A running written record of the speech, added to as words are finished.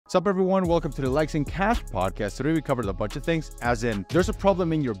What's up, everyone? Welcome to the Likes and Cash podcast. Today we covered a bunch of things, as in, there's a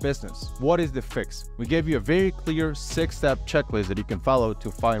problem in your business. What is the fix? We gave you a very clear 6-step checklist that you can follow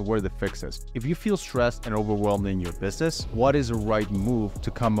to find where the fix is. If you feel stressed and overwhelmed in your business, what is the right move to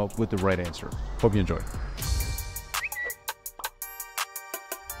come up with the right answer? Hope you enjoy.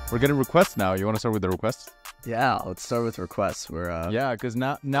 We're getting requests now. You want to start with the requests? Yeah, let's start with requests. Yeah, because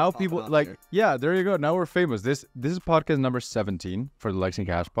now people like, yeah, there you go. Now we're famous. This is podcast number 17 for the Likes and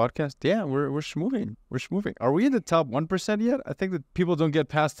Cash podcast. Yeah, we're schmoving. We're schmoving. Are we in the top 1% yet? I think that people don't get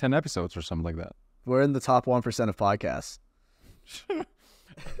past 10 episodes or something like that. We're in the top 1% of podcasts.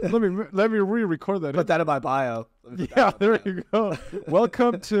 let me re-record that. Put that in my bio. Yeah, there you go.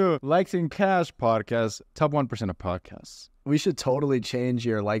 Welcome to Likes and Cash podcast, top 1% of podcasts. We should totally change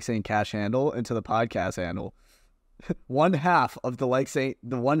your Likes and Cash handle into the podcast handle. One half of the Likes and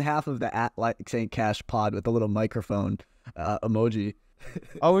the @Likes and Cash pod with a little microphone emoji.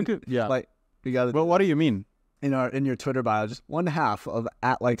 Oh, we could, yeah. Like we got. Well, what do you mean? In your Twitter bio, just one half of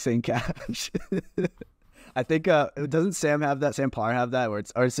 @Likes and Cash. I think doesn't Sam have that? Sam Parr have that? Or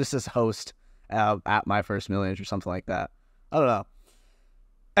it's just this host at My First Millions or something like that. I don't know.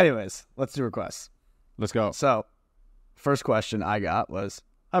 Anyways, let's do requests. Let's go. So, first question I got was,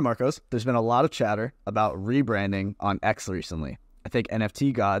 hi Marcos, there's been a lot of chatter about rebranding on X recently. I think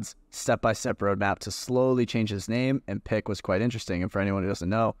NFT God's step-by-step roadmap to slowly change his name and pick was quite interesting. And for anyone who doesn't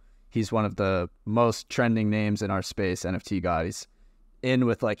know, he's one of the most trending names in our space, NFT God. He's in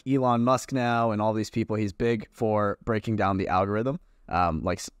with like Elon Musk now and all these people. He's big for breaking down the algorithm,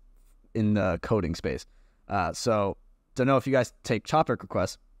 like in the coding space. So don't know if you guys take topic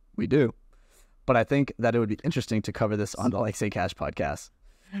requests. We do. But I think that it would be interesting to cover this on the Likes and Cash podcast.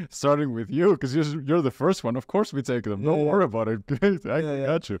 Starting with you, because you're the first one. Of course we take them. Don't worry about it. I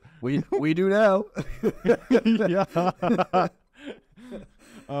got you. We do now. Yeah.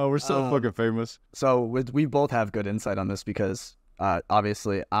 We're so fucking famous. So we both have good insight on this because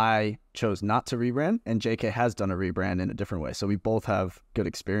obviously I chose not to rebrand, and JK has done a rebrand in a different way. So we both have good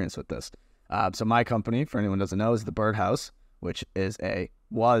experience with this. So my company, for anyone who doesn't know, is the Birdhouse, which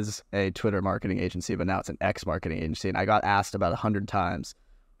was a Twitter marketing agency, but now it's an X marketing agency. And I got asked about 100 times,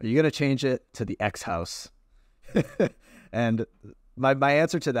 are you going to change it to the X House? And my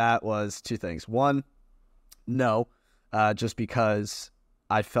answer to that was two things. One, no, just because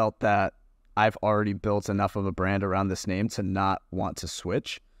I felt that I've already built enough of a brand around this name to not want to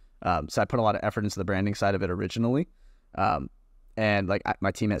switch. So I put a lot of effort into the branding side of it originally. And like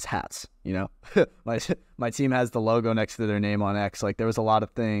my team has hats, you know, my team has the logo next to their name on X. Like there was a lot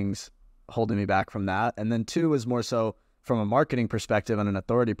of things holding me back from that. And then two is more so from a marketing perspective and an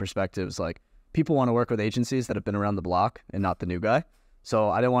authority perspective, is like people want to work with agencies that have been around the block and not the new guy. So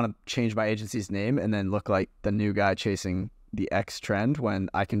I didn't want to change my agency's name and then look like the new guy chasing the X trend when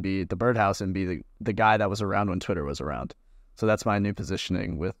I can be the Birdhouse and be the guy that was around when Twitter was around. So that's my new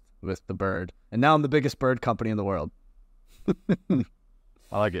positioning with the Bird. And now I'm the biggest bird company in the world.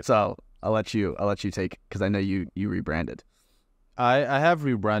 I like it. So I'll let you take, because I know you rebranded. I have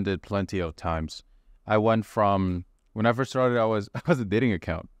rebranded plenty of times. I went from, when I first started, I was a dating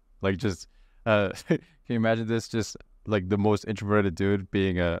account. Like just can you imagine this? Just like the most introverted dude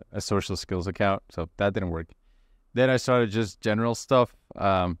being a social skills account. So that didn't work. Then I started just general stuff,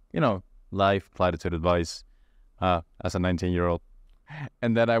 life, platitude advice, as a 19-year-old.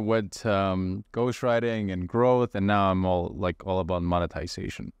 And then I went ghostwriting and growth, and now I'm all about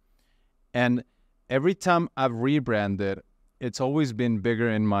monetization. And every time I've rebranded, it's always been bigger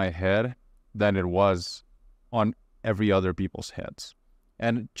in my head than it was on every other people's heads.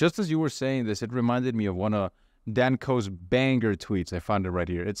 And just as you were saying this, it reminded me of one of Dan Koh's banger tweets. I found it right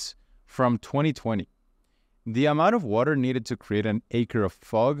here. It's from 2020. The amount of water needed to create an acre of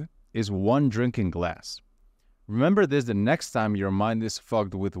fog is one drinking glass. Remember this the next time your mind is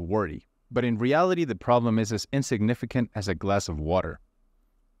fogged with worry. But in reality, the problem is as insignificant as a glass of water.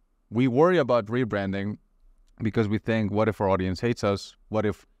 We worry about rebranding because we think, what if our audience hates us? What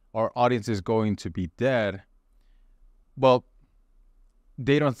if our audience is going to be dead? Well,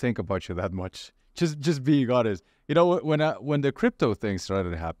 they don't think about you that much. Just being honest. You know, when the crypto thing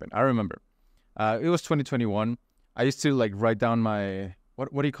started to happen, I remember it was 2021. I used to like write down my,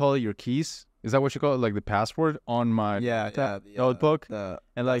 what do you call it? Your keys? Is that what you call it? Like the password on my notebook? And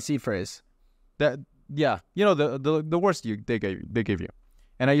like seed phrase. You know, the worst they give you.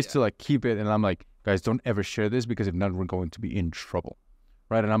 And I used to like keep it, and I'm like, guys, don't ever share this, because if not, we're going to be in trouble.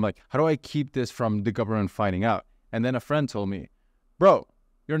 Right? And I'm like, how do I keep this from the government finding out? And then a friend told me, bro,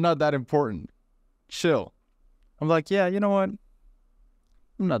 you're not that important. Chill. I'm like, yeah, you know what?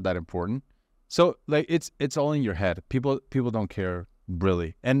 I'm not that important. So like it's all in your head. People don't care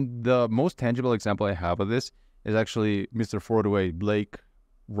really. And the most tangible example I have of this is actually Mr. Fordway, Blake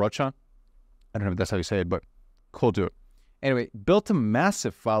Rocha. I don't know if that's how you say it, but cool dude. Anyway, built a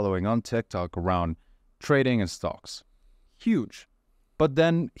massive following on TikTok around trading and stocks. Huge. But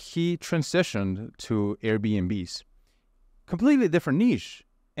then he transitioned to Airbnbs. Completely different niche.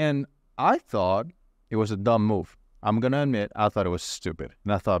 And I thought it was a dumb move. I'm going to admit, I thought it was stupid.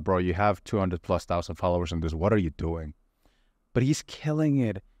 And I thought, bro, you have 200,000+ followers on this. What are you doing? But he's killing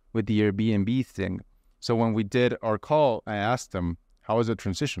it with the Airbnb thing. So when we did our call, I asked him, how was the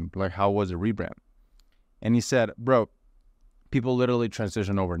transition? Like, how was the rebrand? And he said, bro, people literally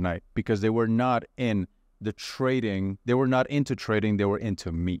transition overnight because they were not in the trading. They were not into trading. They were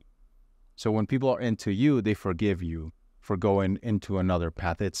into me. So when people are into you, they forgive you for going into another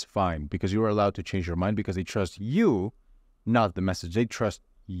path. It's fine because you are allowed to change your mind because they trust you, not the message. They trust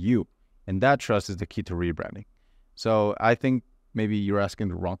you. And that trust is the key to rebranding. So I think maybe you're asking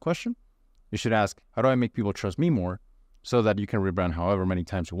the wrong question. You should ask, how do I make people trust me more so that you can rebrand however many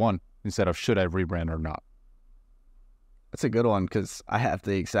times you want instead of should I rebrand or not? That's a good one because I have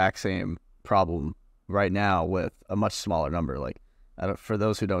the exact same problem right now with a much smaller number. Like, for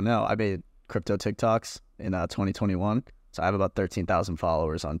those who don't know, I made crypto TikToks in 2021. So I have about 13,000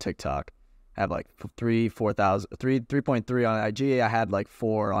 followers on TikTok. I have like 3.3 on IG. I had like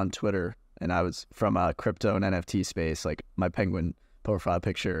 4 on Twitter. And I was from crypto and NFT space, like my penguin profile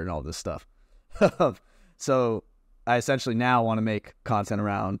picture and all this stuff. So I essentially now want to make content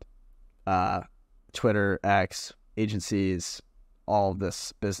around Twitter, X, agencies, all of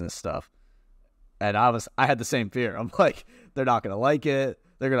this business stuff. And I had the same fear. I'm like, they're not going to like it.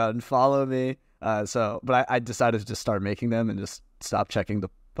 They're going to unfollow me. But I decided to just start making them and just stop checking the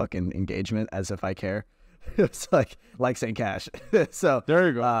fucking engagement as if I care. It's like likes ain't cash. So there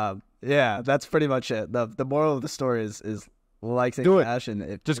you go. Yeah, that's pretty much it. The moral of the story is likes ain't cash.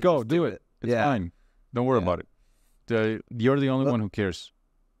 And just go do it. It's fine. Don't worry about it. You're the only one who cares.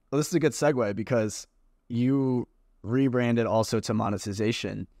 Well, this is a good segue because you rebranded also to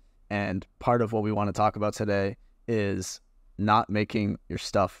monetization. And part of what we want to talk about today is not making your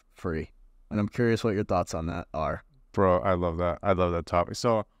stuff free. And I'm curious what your thoughts on that are. Bro, I love that. I love that topic.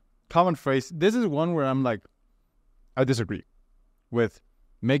 So common phrase, this is one where I'm like, I disagree with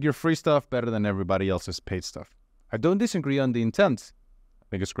make your free stuff better than everybody else's paid stuff. I don't disagree on the intent. I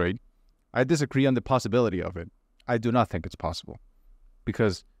think it's great. I disagree on the possibility of it. I do not think it's possible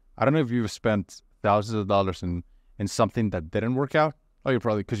because I don't know if you've spent thousands of dollars in something that didn't work out. Oh, you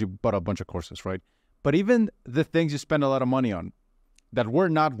probably, because you bought a bunch of courses, right? But even the things you spend a lot of money on that were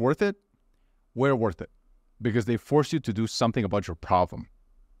not worth it, were worth it because they force you to do something about your problem,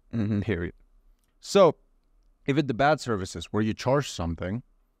 period. So if it's the bad services where you charge something,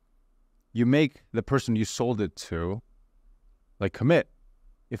 you make the person you sold it to like commit.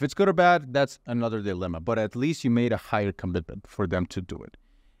 If it's good or bad, that's another dilemma, but at least you made a higher commitment for them to do it.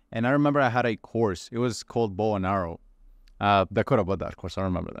 And I remember I had a course. It was called Bow and Arrow. Dakota bought that course. I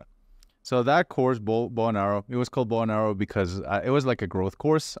remember that. So that course, Bow and Arrow, it was called Bow and Arrow because it was like a growth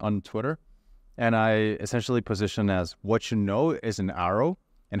course on Twitter. And I essentially positioned as what you know is an arrow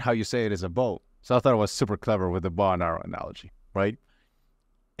and how you say it is a bow. So I thought it was super clever with the bow and arrow analogy, right?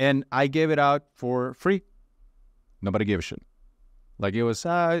 And I gave it out for free. Nobody gave a shit. Like it was,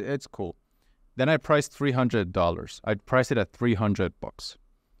 it's cool. Then I priced $300. I priced it at $300.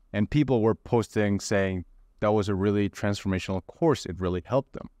 And people were posting saying that was a really transformational course. It really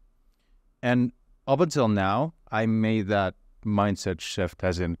helped them. And up until now, I made that mindset shift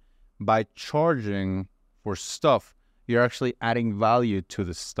as in by charging for stuff, you're actually adding value to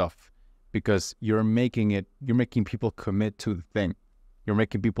the stuff because you're making people commit to the thing. You're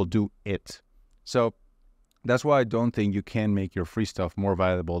making people do it. So that's why I don't think you can make your free stuff more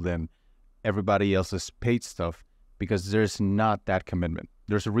valuable than everybody else's paid stuff because there's not that commitment.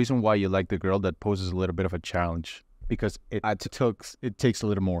 There's a reason why you like the girl that poses a little bit of a challenge because it takes a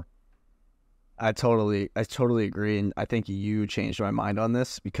little more. I totally agree, and I think you changed my mind on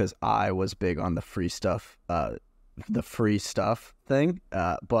this because I was big on the free stuff thing.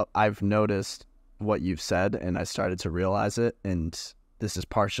 But I've noticed what you've said, and I started to realize it, and this is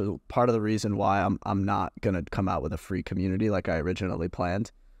part of the reason why I'm not gonna come out with a free community like I originally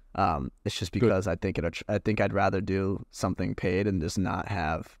planned. It's just because I think I'd rather do something paid and just not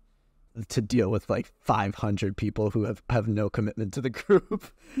have to deal with like 500 people who have no commitment to the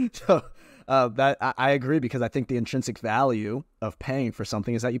group. So that I agree because I think the intrinsic value of paying for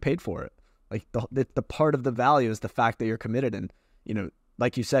something is that you paid for it. Like the part of the value is the fact that you're committed. And, you know,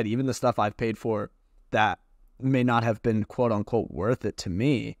 like you said, even the stuff I've paid for that may not have been quote unquote worth it to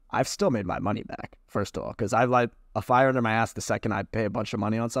me, I've still made my money back, first of all, because a fire under my ass the second I pay a bunch of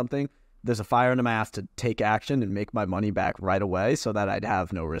money on something. There's a fire under my ass to take action and make my money back right away so that I'd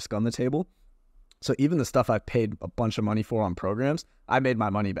have no risk on the table. So even the stuff I've paid a bunch of money for on programs, I made my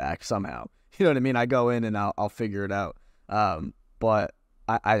money back somehow. You know what I mean? I go in and I'll figure it out. But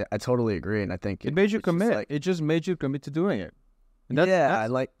I totally agree, and I think it made you commit. It just made you commit to doing it. And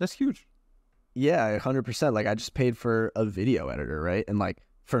that's huge. Yeah, 100%. Like I just paid for a video editor, right? And like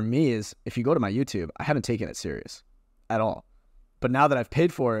for me is if you go to my YouTube, I haven't taken it serious at all. But now that I've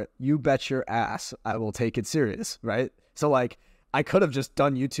paid for it, you bet your ass I will take it serious, right? So like I could have just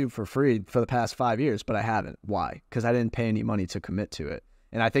done YouTube for free for the past 5 years, but I haven't. Why? Because I didn't pay any money to commit to it.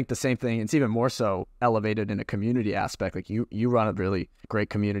 And I think the same thing, it's even more so elevated in a community aspect. Like you run a really great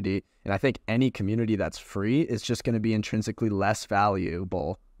community. And I think any community that's free is just going to be intrinsically less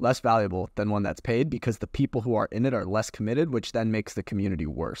valuable than one that's paid because the people who are in it are less committed, which then makes the community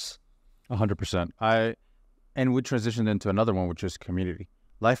worse. 100%. And we transitioned into another one, which is community.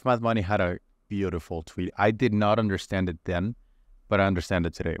 Life Math Money had a beautiful tweet. I did not understand it then, but I understand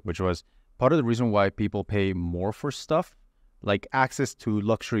it today, which was part of the reason why people pay more for stuff, like access to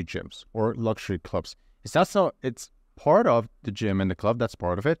luxury gyms or luxury clubs. It's part of the gym and the club, that's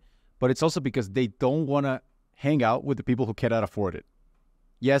part of it, but it's also because they don't want to hang out with the people who cannot afford it.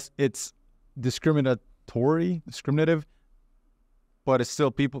 Yes, it's discriminative, but it's still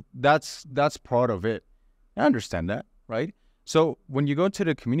people, that's part of it. I understand that, right? So when you go to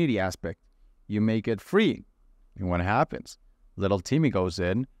the community aspect, you make it free. And what happens? Little Timmy goes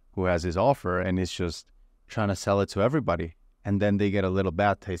in who has his offer and is just trying to sell it to everybody. And then they get a little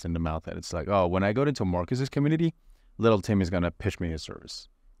bad taste in the mouth. And it's like, oh, when I go into Marcus's community, little Timmy's going to pitch me his service.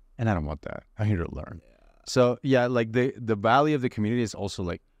 And I don't want that. I'm here to learn. Yeah. So yeah, like the value of the community is also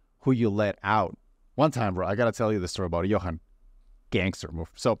like who you let out. One time, bro, I got to tell you the story about Johan. Gangster move.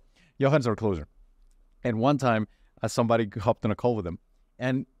 So Johan's our closer. And one time, somebody hopped on a call with him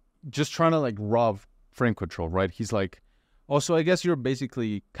and just trying to like rob frame control, right? He's like, oh, so I guess you're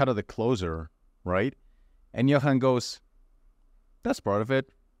basically kind of the closer, right? And Johan goes, that's part of it.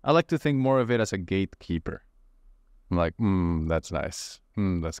 I like to think more of it as a gatekeeper. I'm like, that's nice.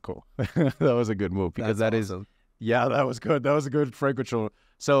 That's cool. That was a good move because that awesome. Yeah, that was good. That was a good frame control.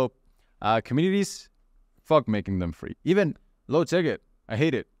 So communities, fuck making them free. Even low ticket, I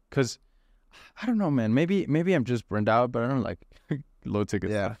hate it because I don't know, man. Maybe I'm just burned out, but I don't like low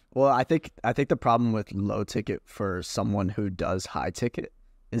ticket stuff. Well, I think the problem with low ticket for someone who does high ticket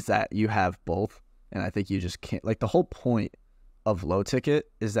is that you have both, and I think you just can't. Like the whole point of low ticket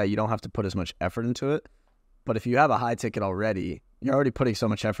is that you don't have to put as much effort into it. But if you have a high ticket already, you're already putting so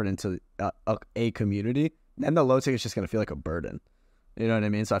much effort into a community, and the low ticket is just going to feel like a burden. You know what I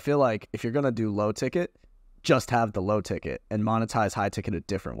mean? So I feel like if you're going to do low ticket, just have the low ticket and monetize high ticket a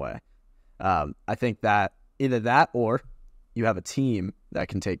different way. I think that either that or you have a team that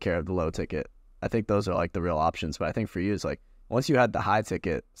can take care of the low ticket. I think those are like the real options. But I think for you, it's like once you had the high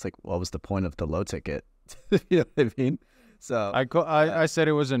ticket, it's like, what was the point of the low ticket? You know what I mean? So I said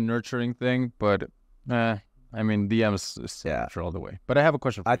it was a nurturing thing, but I mean, DMs is all the way. But I have a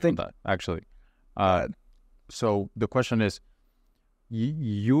question for you on that, actually. So the question is,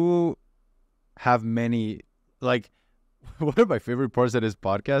 you have many, like, one of my favorite parts of this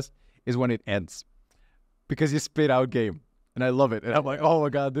podcast is when it ends because you spit out game and I love it. And I'm like, oh my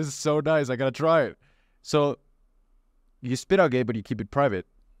God, this is so nice. I got to try it. So you spit out game, but you keep it private.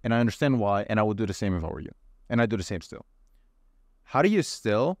 And I understand why. And I would do the same if I were you. And I do the same still. How do you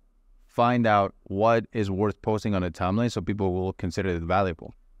still find out what is worth posting on a timeline so people will consider it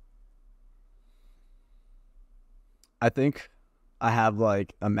valuable? I think I have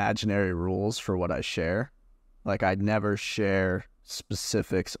like imaginary rules for what I share. Like I'd never share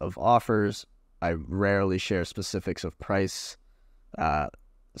specifics of offers. I rarely share specifics of price,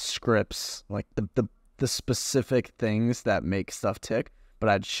 scripts, like the specific things that make stuff tick. But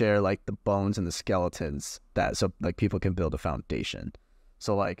I'd share like the bones and the skeletons so like people can build a foundation.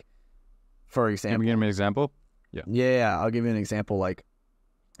 So like, for example, can you give me an example? Yeah, I'll give you an example. Like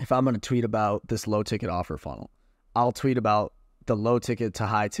if I'm going to tweet about this low ticket offer funnel, I'll tweet about the low ticket to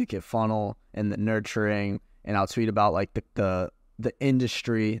high ticket funnel and the nurturing, and I'll tweet about like the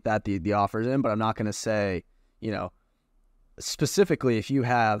industry that the offer's in, but I'm not going to say, specifically if you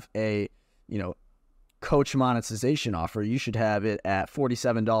have a, coach monetization offer, you should have it at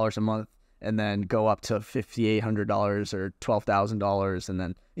 $47 a month and then go up to $5,800 or $12,000. And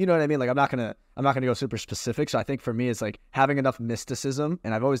then, you know what I mean? Like I'm not going to go super specific. So I think for me, it's like having enough mysticism,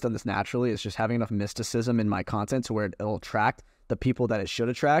 and I've always done this naturally. It's just having enough mysticism in my content to where it'll attract the people that it should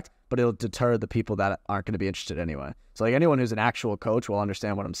attract, but it'll deter the people that aren't going to be interested anyway. So like anyone who's an actual coach will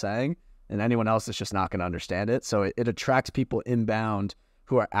understand what I'm saying. and anyone else is just not going to understand it. So it attracts people inbound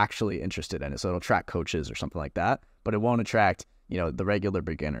who are actually interested in it. So it'll attract coaches or something like that, but it won't attract, the regular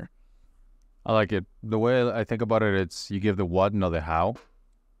beginner. I like it. The way I think about it, it's you give the what, not the how.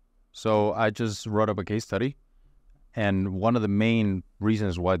 So I just wrote up a case study, and one of the main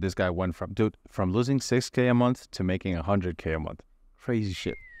reasons why this guy went from losing 6K a month to making 100K a month. Crazy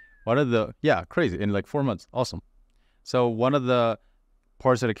shit. Crazy, in like 4 months. Awesome. So one of the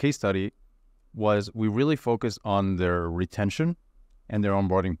parts of the case study was we really focused on their retention and their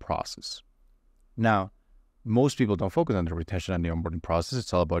onboarding process. Now, most people don't focus on the retention and the onboarding process.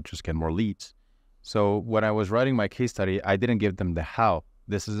 It's all about just getting more leads. So when I was writing my case study, I didn't give them the how.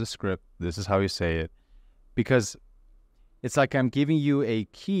 This is the script. This is how you say it. Because it's like I'm giving you a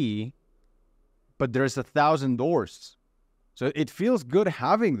key, but there's 1,000 doors. So it feels good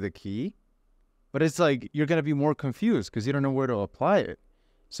having the key, but it's like you're going to be more confused because you don't know where to apply it.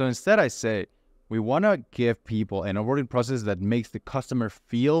 So instead I say, we want to give people an onboarding process that makes the customer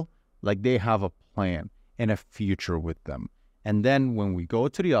feel like they have a plan and a future with them. And then when we go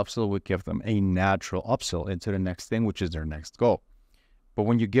to the upsell, we give them a natural upsell into the next thing, which is their next goal. But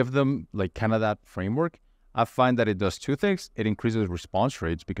when you give them like kind of that framework, I find that it does two things. It increases response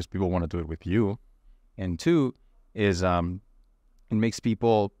rates because people want to do it with you. And two is it makes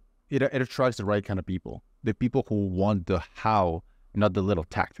people, it attracts the right kind of people. The people who want the how, not the little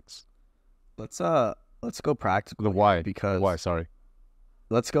tactics. Let's go practical. The why. Because why, sorry.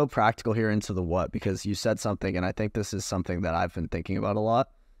 Let's go practical here into the what, because you said something, and I think this is something that I've been thinking about a lot,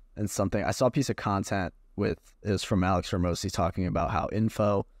 and something I saw a piece of content is from Alex Ramosi talking about how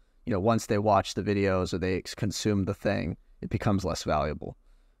info, once they watch the videos or they consume the thing, it becomes less valuable.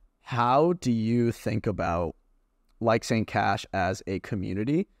 How do you think about Like Saying Cash as a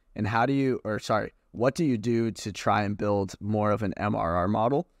community, and what do you do to try and build more of an MRR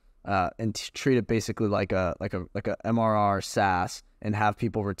model and treat it basically like a MRR SaaS and have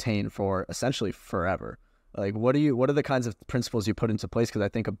people retain for essentially forever? Like, what are the kinds of principles you put into place? Because I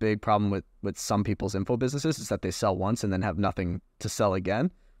think a big problem with some people's info businesses is that they sell once and then have nothing to sell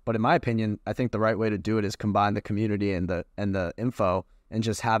again. But in my opinion, I think the right way to do it is combine the community and the info and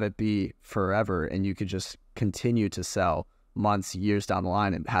just have it be forever, and you could just continue to sell months, years down the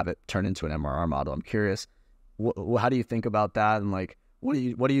line and have it turn into an MRR model. I'm curious, how do you think about that? And like, what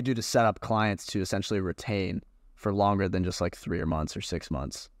do you do to set up clients to essentially retain for longer than just like 3 months or 6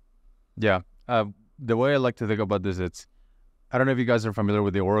 months? Yeah. The way I like to think about this, I don't know if you guys are familiar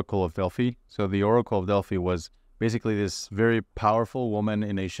with the Oracle of Delphi. So the Oracle of Delphi was basically this very powerful woman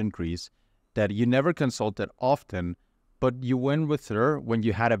in ancient Greece that you never consulted often, but you went with her when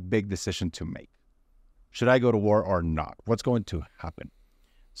you had a big decision to make. Should I go to war or not? What's going to happen?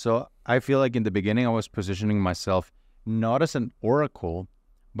 So I feel like in the beginning, I was positioning myself not as an oracle,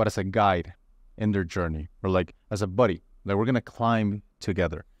 but as a guide in their journey, or like as a buddy, that we're going to climb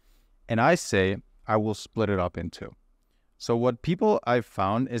together. And I say, I will split it up in two. So what people I've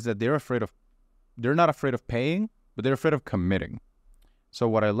found is that they're not afraid of paying, but they're afraid of committing. So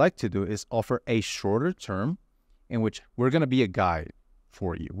what I like to do is offer a shorter term in which we're going to be a guide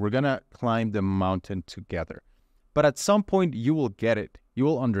for you. We're going to climb the mountain together. But at some point, you will get it. You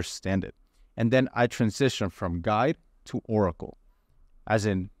will understand it. And then I transition from guide to oracle. As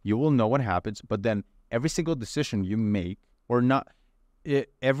in, you will know what happens, but then every single decision you make, or not, when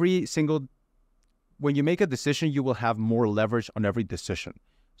you make a decision, you will have more leverage on every decision.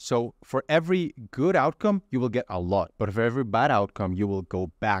 So for every good outcome, you will get a lot. But for every bad outcome, you will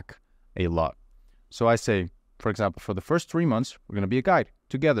go back a lot. So I say, for example, for the first 3 months, we're going to be a guide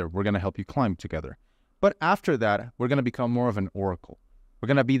together. We're going to help you climb together. But after that, we're going to become more of an oracle. We're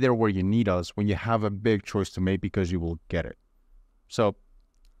going to be there where you need us when you have a big choice to make, because you will get it. So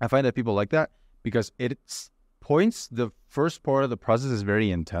I find that people like that because the first part of the process is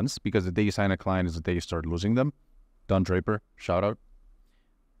very intense, because the day you sign a client is the day you start losing them. Don Draper, shout out.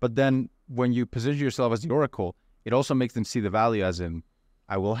 But then when you position yourself as the oracle, it also makes them see the value, as in,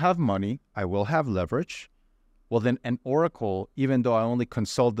 I will have money, I will have leverage. Well, then an oracle, even though I only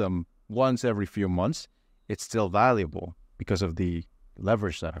consult them once every few months, it's still valuable because of the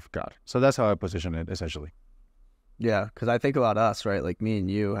leverage that I've got. So that's how I position it, essentially. Yeah, because I think about us, right? Like me and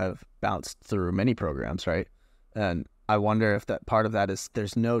you have bounced through many programs, right? And I wonder if that part of that is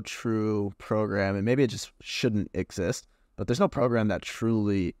there's no true program, and maybe it just shouldn't exist, but there's no program that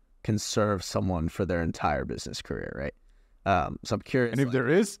truly can serve someone for their entire business career, right? So I'm curious. And if there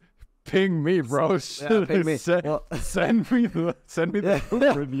is, ping me, bro. Yeah, ping me. Send me the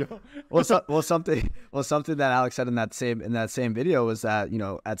video. Something that Alex said in that same video was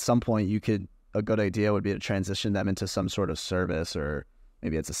that, at some point a good idea would be to transition them into some sort of service or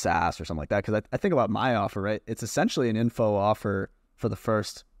maybe it's a SaaS or something like that. Because I think about my offer, right? It's essentially an info offer for the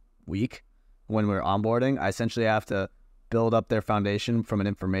first week when we're onboarding. I essentially have to build up their foundation from an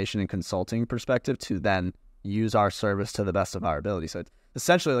information and consulting perspective to then use our service to the best of our ability. So it's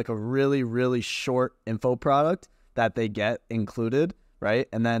essentially like a really, really short info product that they get included, right?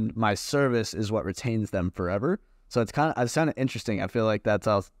 And then my service is what retains them forever. So it's kind of interesting. I feel like that's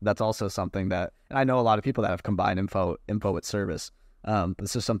also something that, and I know a lot of people that have combined info with service. But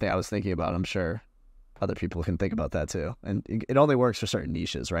this is something I was thinking about. I'm sure other people can think about that too. And it only works for certain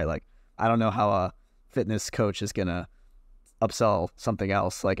niches, right? Like I don't know how a fitness coach is gonna upsell something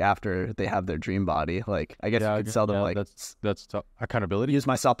else like after they have their dream body. Like I guess you could sell them like that's accountability. Use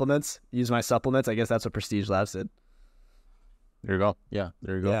my supplements. I guess that's what Prestige Labs did. There you go. Yeah,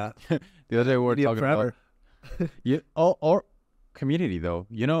 there you go. Yeah. The other day we were talking about or community though.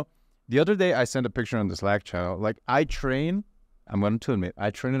 You know, the other day I sent a picture on the Slack channel. Like I'm going to admit,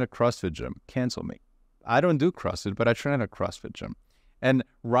 I train in a CrossFit gym. Cancel me. I don't do CrossFit, but I train in a CrossFit gym. And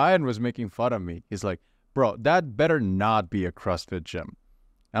Ryan was making fun of me. He's like, bro, that better not be a CrossFit gym.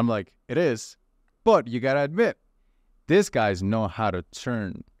 I'm like, it is. But you got to admit, these guys know how to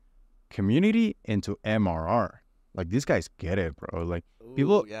turn community into MRR. Like, these guys get it, bro. Like,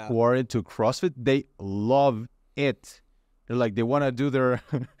 people who are into CrossFit, they love it. They're like, they want to do their...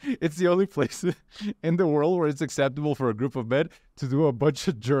 It's the only place in the world where it's acceptable for a group of men to do a bunch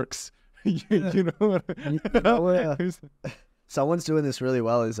of jerks. You know what I mean? Someone's doing this really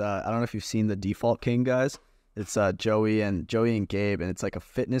well is, I don't know if you've seen the Default King guys. It's Joey and Gabe, and it's like a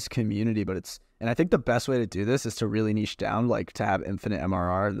fitness community, but and I think the best way to do this is to really niche down, like to have infinite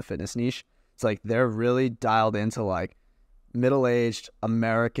MRR in the fitness niche. It's like they're really dialed into like middle-aged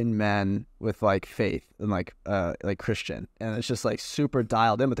American men with like faith and like Christian, and it's just like super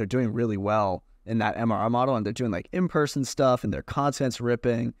dialed in, but they're doing really well in that MRR model, and they're doing like in-person stuff, and their content's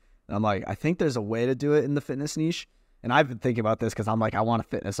ripping. And I'm like, I think there's a way to do it in the fitness niche. And I've been thinking about this because I'm like, I want a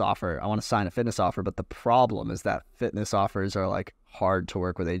fitness offer. I want to sign a fitness offer. But the problem is that fitness offers are like hard to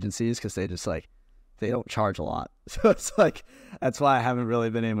work with agencies because they just like, they don't charge a lot. So it's like, that's why I haven't really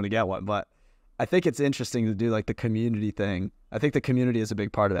been able to get one. But I think it's interesting to do like the community thing. I think the community is a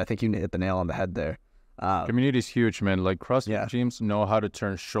big part of it. I think you hit the nail on the head there. Community is huge, man. Like CrossFit gyms know how to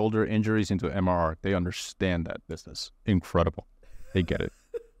turn shoulder injuries into MRR. They understand that business. Incredible. They get it.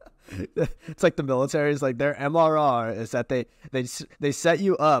 It's like the military is like their MRR is that they set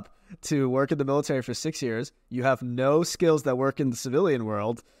you up to work in the military for 6 years. You have no skills that work in the civilian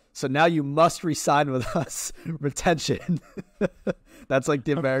world. So now you must resign with us. Retention. That's like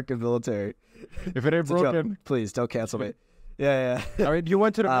the American military. If it ain't broken, please don't cancel me. Yeah. I mean, you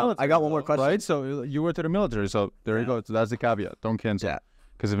went to the military. I got one more question. Right? So you went to the military. So there you go. So that's the caveat. Don't cancel. Yeah.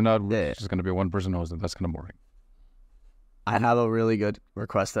 Because if not, it's just going to be one person hosting. That's kind of boring. I have a really good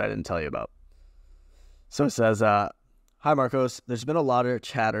request that I didn't tell you about. So it says, hi, Marcos. There's been a lot of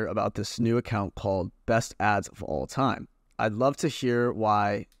chatter about this new account called Best Ads of All Time. I'd love to hear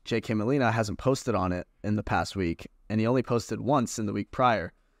why JK Molina hasn't posted on it in the past week, and he only posted once in the week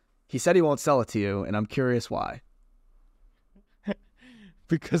prior. He said he won't sell it to you, and I'm curious why.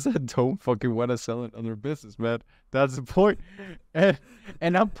 Because I don't fucking want to sell another business, man. That's the point. And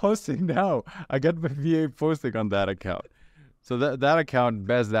I'm posting now. I got my VA posting on that account. So that account,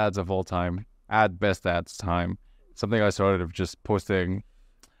 Best Ads of All Time, at Best Ads Time, something I started of just posting.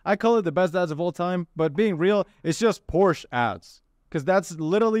 I call it the Best Ads of All Time, but being real, it's just Porsche ads. Because that's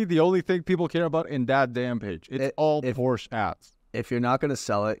literally the only thing people care about in that damn page. It's all Porsche ads. If you're not going to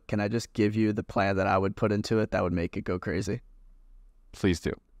sell it, can I just give you the plan that I would put into it that would make it go crazy? Please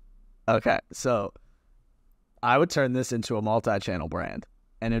do. Okay, so I would turn this into a multi-channel brand,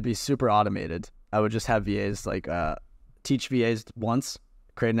 and it'd be super automated. I would just have VAs like... teach VAs once,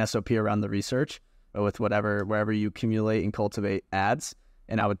 create an SOP around the research with wherever you accumulate and cultivate ads,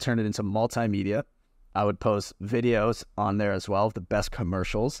 and I would turn it into multimedia. I would post videos on there as well of the best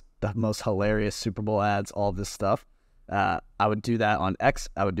commercials, the most hilarious Super Bowl ads, all of this stuff. I would do that on X,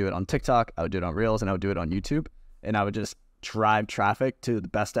 I would do it on TikTok, I would do it on Reels, and I would do it on YouTube, and I would just drive traffic to the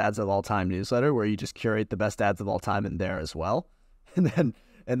Best Ads of All Time newsletter where you just curate the best ads of all time in there as well. And then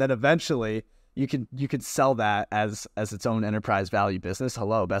eventually... You could sell that as its own enterprise value business.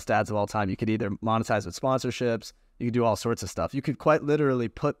 Hello, Best Ads of All Time. You could either monetize with sponsorships. You could do all sorts of stuff. You could quite literally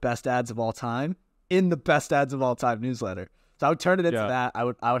put Best Ads of All Time in the Best Ads of All Time newsletter. So I would turn it into that. I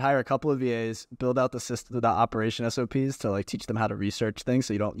would hire a couple of VAs, build out the system, the operation SOPs to like teach them how to research things.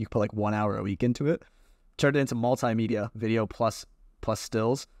 So you put like 1 hour a week into it. Turn it into multimedia, video plus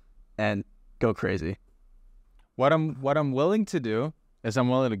stills, and go crazy. What I'm willing to do is I'm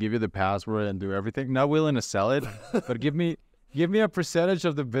willing to give you the password and do everything. Not willing to sell it, but give me give me a percentage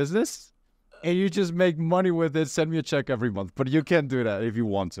of the business, and you just make money with it. Send me a check every month. But you can't do that if you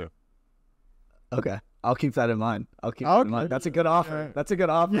want to. Okay. I'll keep that in mind. That in mind. That's a good offer. That's a good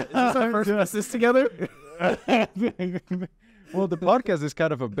offer. Is this our first business together? Well, the podcast is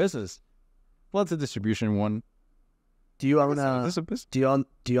kind of a business. Well, it's a distribution one. Do you own do you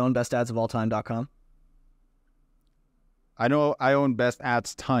own bestadsofalltime.com? I know I own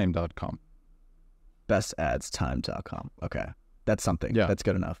bestadstime.com. Bestadstime.com. Okay. That's something. Yeah. That's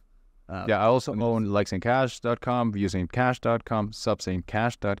good enough. I also own likesandcash.com, viewsandcash.com,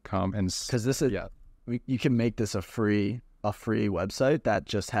 subsandcash.com, and because this is you can make this a free website that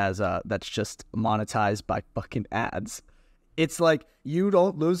just has that's just monetized by fucking ads. It's like you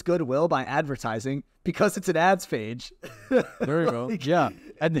don't lose goodwill by advertising because it's an ads page. There you go. Yeah.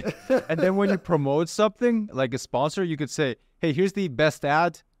 And then when you promote something like a sponsor, you could say, hey, here's the best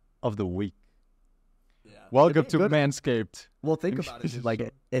ad of the week. Yeah. Welcome to Manscaped. Well, think about it.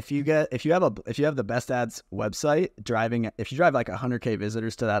 Like if you have the best ads website if you drive like 100K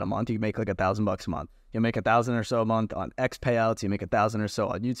visitors to that a month, you make like $1,000 a month. You'll make 1,000 or so a month on X payouts. You make 1,000 or so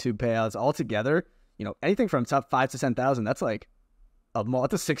on YouTube payouts. All together, anything from top 5 to 10,000. That's like a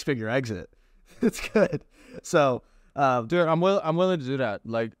 6-figure exit. It's good. So, dude, I'm willing to do that.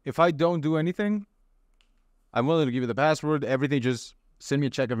 Like, if I don't do anything, I'm willing to give you the password, everything. Just send me a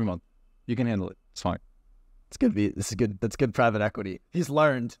check every month. You can handle it. It's fine. It's good. This is good. That's good private equity. He's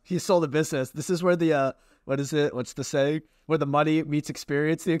learned. He's sold a business. This is where the what is it? What's the saying? Where the money meets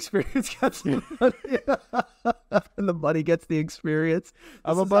experience, the experience gets the money, and the money gets the experience.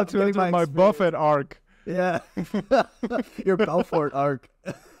 I'm about to enter my Buffett arc. Yeah, your Belfort arc.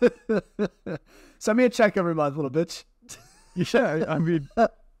 Send me a check every month, little bitch. Yeah, I mean,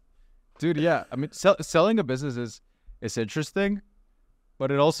 dude. Yeah, I mean, selling a business is interesting, but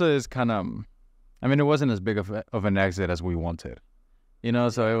it also is kind of. I mean, it wasn't as big of an exit as we wanted,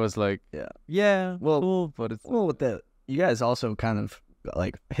 So it was like, well, cool, but it's with that. You guys also kind of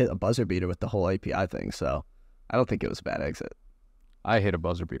like hit a buzzer beater with the whole API thing, so I don't think it was a bad exit. I hit a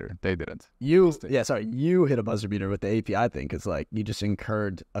buzzer beater. They didn't. You hit a buzzer beater with the API thing because like you just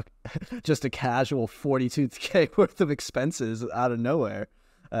incurred just a casual 42K worth of expenses out of nowhere.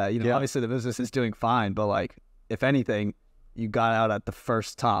 Obviously the business is doing fine, but like if anything, you got out at the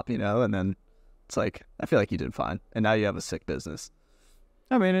first top, and then. It's like, I feel like you did fine. And now you have a sick business.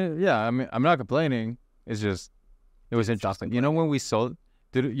 I mean, I'm not complaining. It's just, it was interesting. When we sold,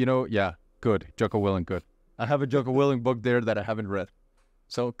 good. Jocko Willink, good. I have a Jocko Willink book there that I haven't read.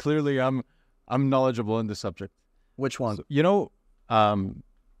 So clearly I'm knowledgeable in the subject. Which one? So,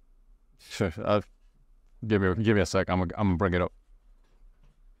 sure. Give me a sec. I'm going to bring it up.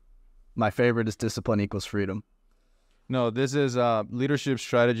 My favorite is Discipline Equals Freedom. No, this is Leadership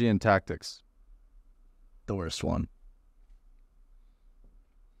Strategy and Tactics. The worst one.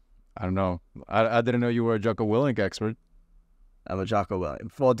 I don't know. I didn't know you were a Jocko Willink expert. I'm a Jocko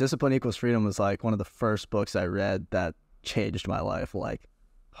Willink. Well, Discipline Equals Freedom was like one of the first books I read that changed my life, like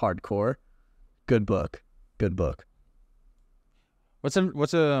hardcore. Good book. Okay,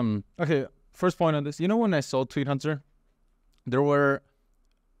 first point on this. When I sold Tweet Hunter, I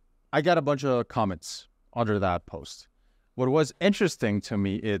got a bunch of comments under that post. What was interesting to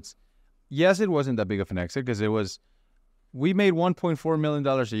me is, yes, it wasn't that big of an exit because we made $1.4 million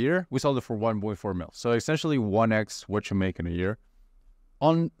a year. We sold it for $1.4 million. So essentially 1x what you make in a year.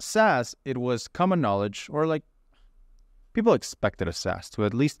 On SaaS, it was common knowledge, or like people expected a SaaS to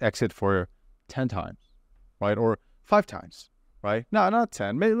at least exit for 10 times, right? Or 5 times, right? No, not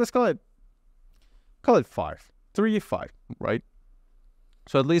 10. Maybe let's call it 5. 3, 5, right?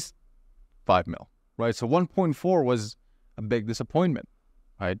 So at least 5 mil, right? So 1.4 was a big disappointment,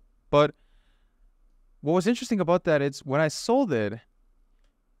 right? But what was interesting about that is when I sold it,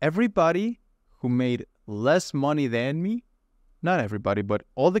 everybody who made less money than me, not everybody, but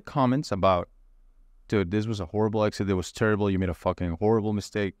all the comments about, dude, this was a horrible exit. It was terrible. You made a fucking horrible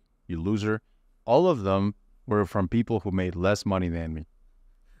mistake. You loser. All of them were from people who made less money than me.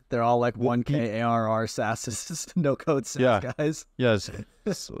 They're all like 1K ARR SaaS, no code SaaS guys. Yes.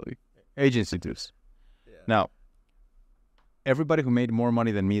 Agency dudes. Yeah. Now, everybody who made more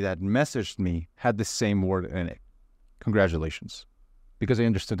money than me that messaged me had the same word in it. Congratulations. Because I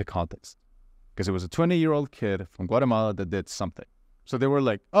understood the context. Because it was a 20-year-old kid from Guatemala that did something. So they were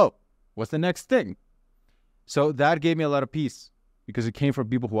like, oh, what's the next thing? So that gave me a lot of peace because it came from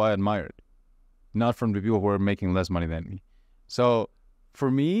people who I admired, not from the people who were making less money than me. So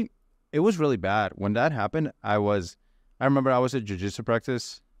for me, it was really bad. When that happened, I remember I was at jiu-jitsu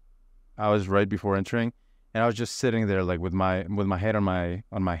practice. I was right before entering. And I was just sitting there like with my head on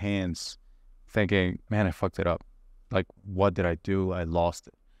my hands thinking, man, I fucked it up. like, what did I do? I lost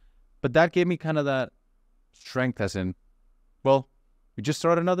it. But that gave me kind of that strength, as in, well, you just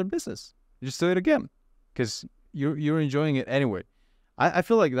start another business. You just do it again because you're enjoying it anyway. I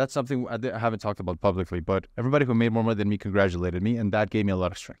feel like that's something I haven't talked about publicly, but everybody who made more money than me congratulated me, and that gave me a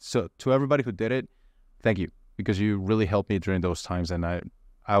lot of strength. So to everybody who did it, thank you, because you really helped me during those times, and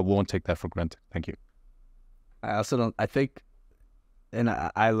I won't take that for granted. Thank you. I also don't. I think, and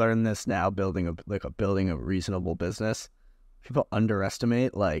I learned this now building a reasonable business. People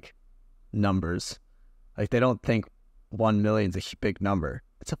underestimate like numbers. Like they don't think 1 million is a big number.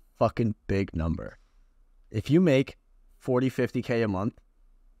 It's a fucking big number. If you make 40, 50K a month,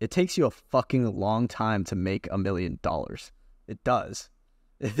 it takes you a fucking long time to make $1 million. It does.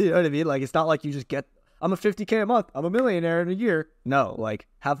 You know what I mean? Like, it's not like you just get, I'm a 50K a month, I'm a millionaire in a year. No, like,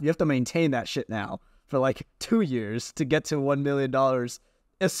 you have to maintain that shit now for like 2 years to get to $1 million,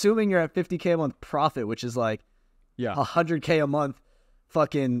 assuming you're at 50K a month profit, which is like 100K a month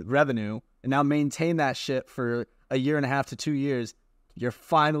fucking revenue, and now maintain that shit for a year and a half to 2 years. You're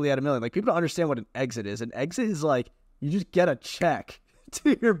finally at $1 million. Like, people don't understand what an exit is. An exit is like, you just get a check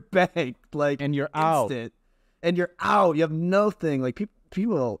to your bank, like, and you're instant, out. And you're out. You have nothing. Like,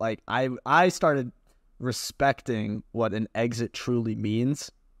 people like, I started respecting what an exit truly means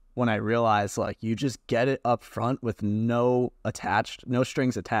when I realized, like, you just get it up front with no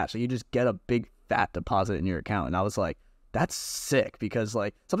strings attached. Like, you just get a big fat deposit in your account. And I was like, that's sick, because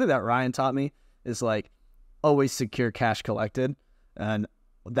like something that Ryan taught me is like always secure cash collected. And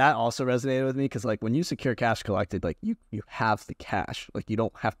that also resonated with me, because like when you secure cash collected, like you have the cash, like you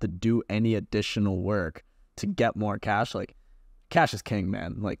don't have to do any additional work to get more cash. Like, cash is king,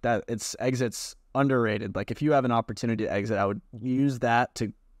 man. Like, that, exit's underrated. Like, if you have an opportunity to exit, I would use that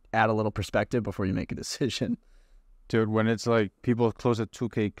to add a little perspective before you make a decision. Dude, when it's like people close a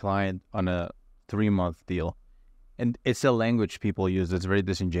 2K client on a 3-month deal, and it's a language people use that's very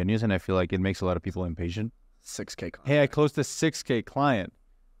disingenuous, and I feel like it makes a lot of people impatient. 6K contract. Hey, I closed a 6K client.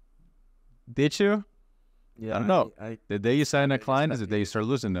 Did you? Yeah, I don't know. The day you sign a client is the day you start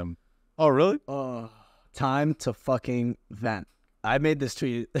losing them. Oh, really? Time to fucking vent. I made this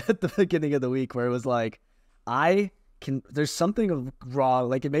tweet at the beginning of the week where it was like, there's something wrong.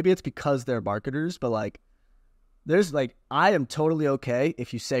 Like, maybe it's because they're marketers, but like, there's like, I am totally okay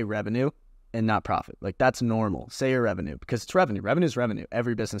if you say revenue and not profit. Like, that's normal. Say your revenue, because it's revenue. Revenue is revenue.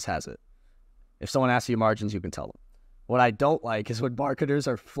 Every business has it. If someone asks you margins, you can tell them. What I don't like is when marketers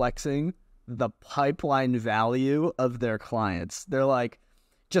are flexing the pipeline value of their clients. They're like,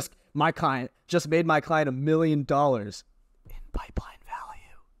 my client just made my client $1 million in pipeline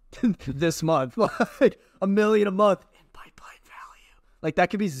value this month. Like, $1 million a month in pipeline value. Like, that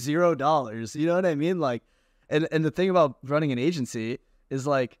could be $0. You know what I mean? Like, and the thing about running an agency is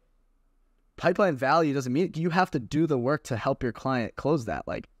like, pipeline value doesn't mean you have to do the work to help your client close that.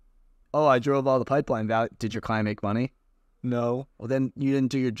 Like, oh, I drove all the pipeline value. Did your client make money? No. Well, then you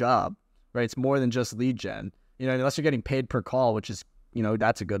didn't do your job, right? It's more than just lead gen. You know, unless you're getting paid per call, which is, you know,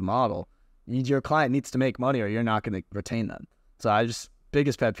 that's a good model. Your client needs to make money or you're not going to retain them. So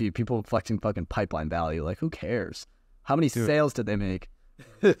biggest pet peeve, people flexing fucking pipeline value. Like, who cares? How many sales did they make?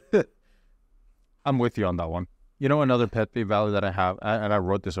 I'm with you on that one. You know, another pet peeve value that I have, and I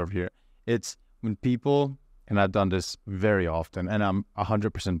wrote this over here, it's when people, and I've done this very often, and I'm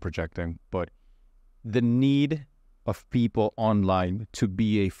 100% projecting, but the need of people online to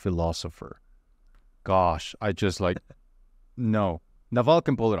be a philosopher. Gosh, I just like, no. Naval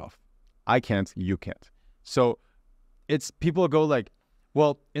can pull it off. I can't, you can't. So it's, people go like,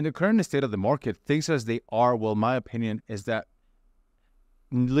 well, in the current state of the market, things as they are, well, my opinion is that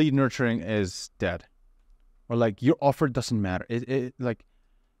lead nurturing is dead. Or like, your offer doesn't matter. Like,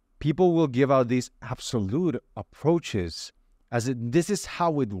 people will give out these absolute approaches as this is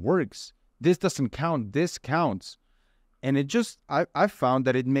how it works. This doesn't count, this counts. And it just, I found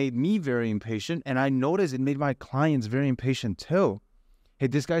that it made me very impatient, and I noticed it made my clients very impatient too. Hey,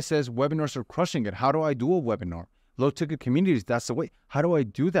 this guy says webinars are crushing it. How do I do a webinar? Low ticket communities, that's the way. How do I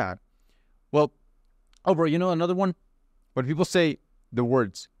do that? Well, bro, you know another one? When people say the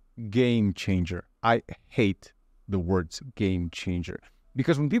words game changer, I hate the words game changer.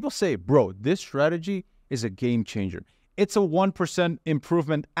 Because when people say, bro, this strategy is a game changer, it's a 1%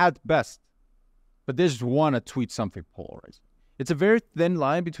 improvement at best. But they just want to tweet something polarizing. It's a very thin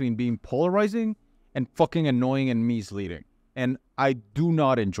line between being polarizing and fucking annoying and misleading. And I do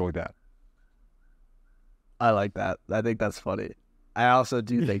not enjoy that. I like that. I think that's funny. I also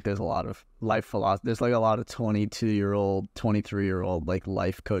do think there's a lot of life philosophy. There's like a lot of 22-year-old, 23-year-old like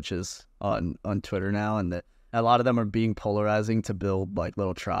life coaches on Twitter now. And a lot of them are being polarizing to build like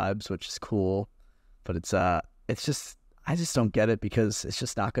little tribes, which is cool. But it's it's just, I just don't get it because it's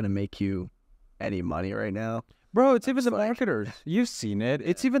just not going to make you any money right now. Bro, it's even the marketers. You've seen it.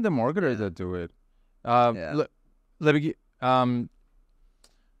 It's even the marketers that do it. Let me I'm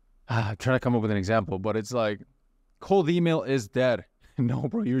trying to come up with an example, but it's like cold email is dead. No,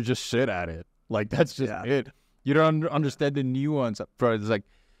 bro, you're just shit at it. Like, that's just it. You don't understand the nuance, bro. It's like,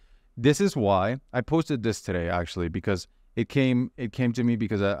 this is why I posted this today, actually, because it came to me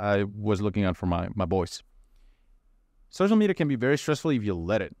because I was looking out for my boys. Social media can be very stressful if you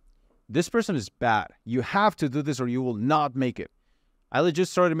let it. This person is bad. You have to do this or you will not make it. I legit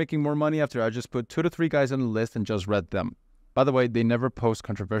started making more money after I just put 2 to 3 guys on the list and just read them. By the way, they never post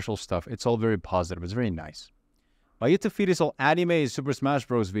controversial stuff. It's all very positive. It's very nice. My YouTube feed is all anime, Super Smash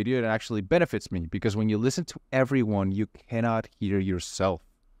Bros. Video. It actually benefits me because when you listen to everyone, you cannot hear yourself.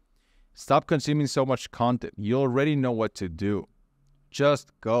 Stop consuming so much content. You already know what to do.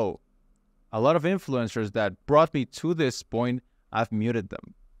 Just go. A lot of influencers that brought me to this point, I've muted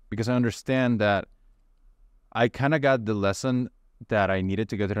them because I understand that I kind of got the lesson that I needed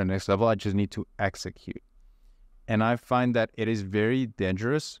to get to the next level. I just need to execute. And I find that it is very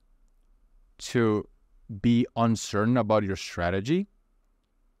dangerous to be uncertain about your strategy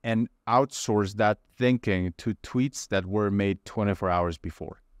and outsource that thinking to tweets that were made 24 hours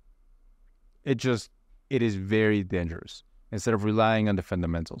before. It is very dangerous instead of relying on the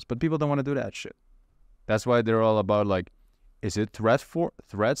fundamentals. But people don't want to do that shit. That's why they're all about like, is it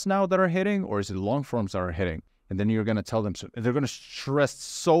threads now that are hitting or is it long forms that are hitting? And then you're going to tell them, and they're going to stress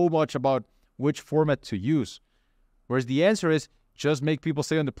so much about which format to use. Whereas the answer is just make people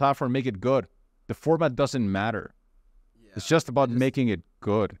stay on the platform, make it good. The format doesn't matter. Yeah, it's just about making it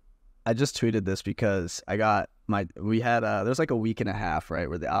good. I just tweeted this because there's like a week and a half, right,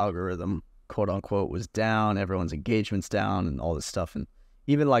 where the algorithm, quote unquote, was down, everyone's engagement's down and all this stuff. And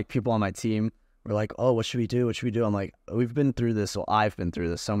even like people on my team were like, oh, what should we do? What should we do? I'm like, we've been through this. So I've been through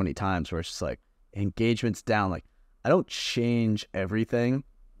this so many times where it's just like engagement's down. Like, I don't change everything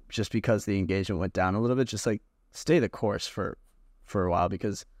just because the engagement went down a little bit. Just like stay the course for a while,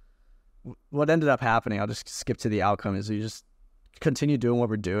 because what ended up happening, I'll just skip to the outcome, is we just continue doing what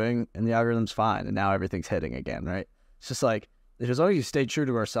we're doing and the algorithm's fine. And now everything's hitting again, right? It's just like, as long as you stay true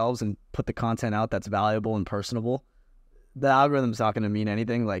to ourselves and put the content out that's valuable and personable, the algorithm's not going to mean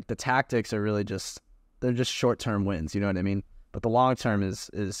anything. Like the tactics are really they're just short-term wins. You know what I mean? But the long term is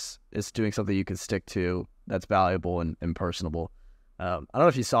doing something you can stick to that's valuable and personable. I don't know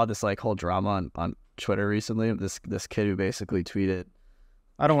if you saw this like whole drama on Twitter recently. This kid who basically tweeted.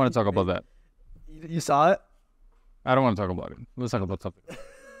 I don't want to talk about that. You saw it? I don't want to talk about it. Let's talk about something.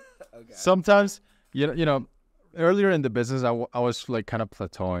 Okay. Sometimes, you know, earlier in the business, I was like kind of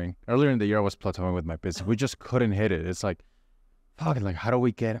plateauing. Earlier in the year, I was plateauing with my business. We just couldn't hit it. It's like, fucking, like, how do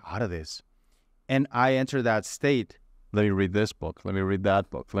we get out of this? And I entered that state. Let me read this book. Let me read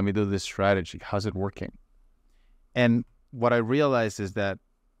that book. Let me do this strategy. How's it working? And what I realized is that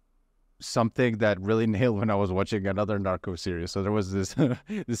something that really nailed when I was watching another narco series. So there was this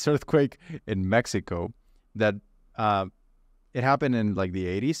this earthquake in Mexico that it happened in like the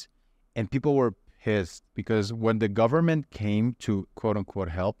 80s, and people were pissed because when the government came to quote unquote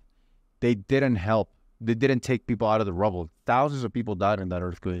help, they didn't help. They didn't take people out of the rubble. Thousands of people died in that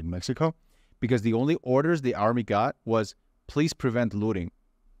earthquake in Mexico because the only orders the army got was, please prevent looting.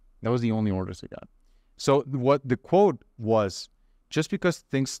 That was the only orders they got. So what the quote was, just because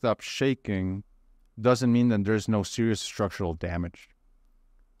things stop shaking doesn't mean that there's no serious structural damage.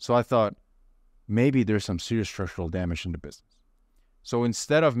 So I thought, maybe there's some serious structural damage in the business. So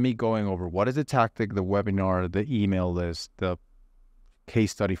instead of me going over what is the tactic, the webinar, the email list, the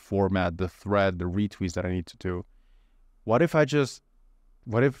case study format, the thread, the retweets that I need to do, what if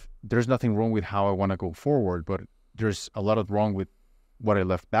there's nothing wrong with how I want to go forward, but there's a lot of wrong with what I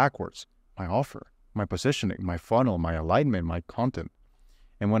left backwards, my offer, my positioning, my funnel, my alignment, my content.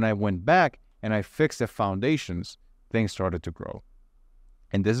 And when I went back and I fixed the foundations, things started to grow.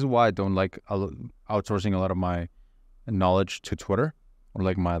 And this is why I don't like outsourcing a lot of my knowledge to Twitter, or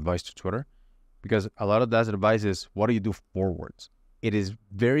like my advice to Twitter, because a lot of that advice is, what do you do forwards? It is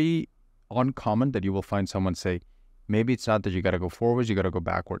very uncommon that you will find someone say, maybe it's not that you got to go forwards, you got to go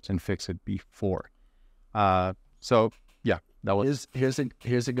backwards and fix it before. So yeah, that was. Here's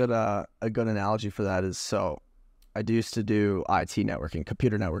a good analogy for that is, so I used to do IT networking,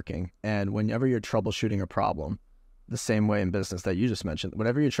 computer networking, and whenever you're troubleshooting a problem, the same way in business that you just mentioned,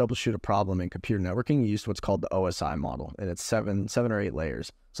 whenever you troubleshoot a problem in computer networking, you use what's called the OSI model, and it's seven or eight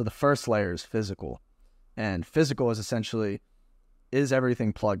layers. So the first layer is physical, and physical is essentially, is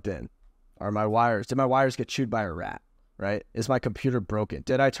everything plugged in? Did my wires get chewed by a rat, right? Is my computer broken?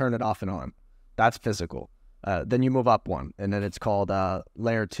 Did I turn it off and on? That's physical. Then you move up one, and then it's called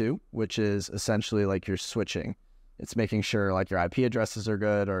layer 2, which is essentially like you're switching. It's making sure like your IP addresses are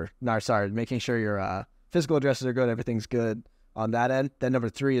good, making sure your physical addresses are good, everything's good on that end. Then number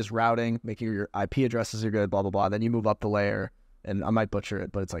 3 is routing, making sure your IP addresses are good, blah, blah, blah. Then you move up the layer, and I might butcher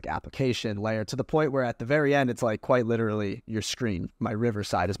it, but it's like application layer, to the point where at the very end, it's like quite literally your screen. My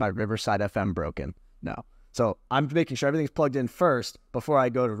Riverside, is my Riverside FM broken? No. So I'm making sure everything's plugged in first before I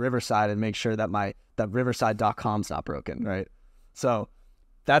go to Riverside and make sure that that Riverside.com's not broken, right? So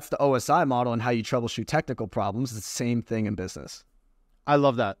that's the OSI model and how you troubleshoot technical problems. It's the same thing in business. I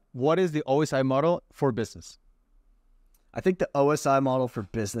love that. What is the OSI model for business? I think the OSI model for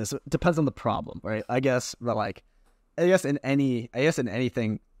business depends on the problem, right? I guess in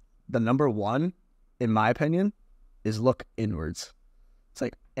anything, the number one, in my opinion, is look inwards. It's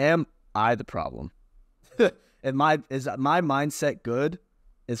like, am I the problem? Is my mindset good?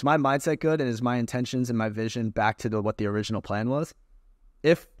 Is my mindset good, and is my intentions and my vision back to what the original plan was?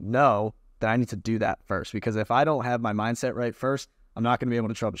 If no, then I need to do that first, because if I don't have my mindset right first, I'm not going to be able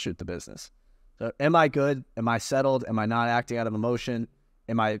to troubleshoot the business. So am I good? Am I settled? Am I not acting out of emotion?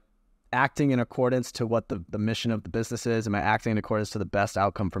 Am I acting in accordance to what the mission of the business is? Am I acting in accordance to the best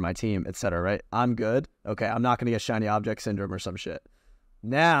outcome for my team, etc., right? I'm good. Okay, I'm not going to get shiny object syndrome or some shit.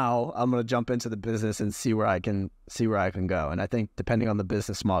 Now I'm going to jump into the business and see where I can go. And I think depending on the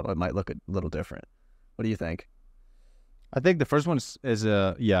business model, it might look a little different. What do you think? I think the first one is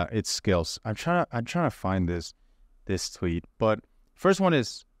it's skills. I'm trying to find this tweet, but first one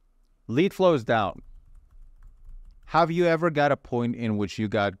is lead flow is down. Have you ever got a point in which you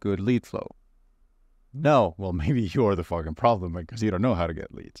got good lead flow? No. Well, maybe you're the fucking problem because you don't know how to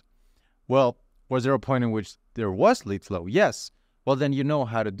get leads. Well, was there a point in which there was lead flow? Yes. Well, then you know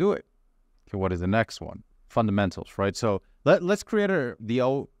how to do it. Okay, what is the next one? Fundamentals, right? So let's create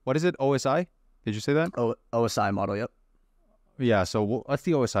what is it? OSI? Did you say that? OSI model, yep. Yeah, so what's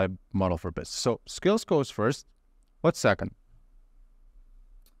the OSI model for business? So skills goes first. What's second?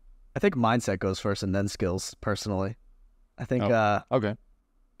 I think mindset goes first and then skills, personally. I think, okay.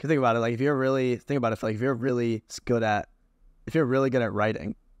 Because think about it, like if you're really good at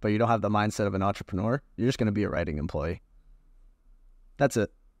writing, but you don't have the mindset of an entrepreneur, you're just going to be a writing employee. That's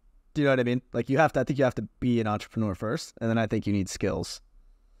it. Do you know what I mean? Like I think you have to be an entrepreneur first, and then I think you need skills.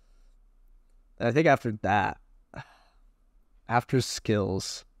 And I think after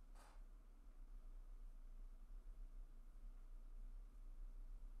skills,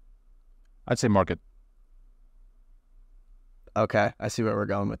 I'd say market. Okay, I see where we're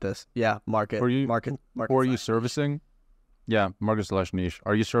going with this. Yeah, market. Market. Who are you servicing? Yeah, market/niche.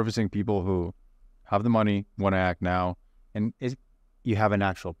 Are you servicing people who have the money, want to act now, and you have an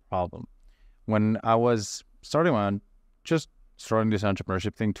actual problem? When I was starting this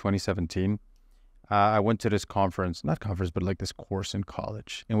entrepreneurship thing, 2017, I went to this but like this course in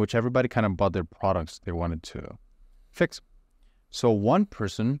college in which everybody kind of bought their products they wanted to fix. So one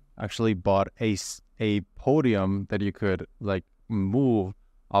person actually bought a podium that you could like move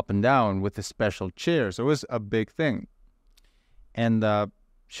up and down with a special chair. So it was a big thing. And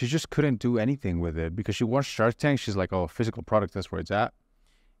she just couldn't do anything with it because she watched Shark Tank. She's like, oh, physical product, that's where it's at.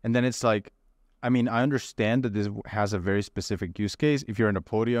 And then it's like, I mean, I understand that this has a very specific use case. If you're in a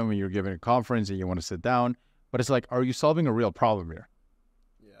podium and you're giving a conference and you want to sit down, but it's like, are you solving a real problem here?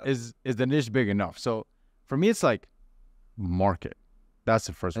 Yeah. Is the niche big enough? So for me, it's like market. That's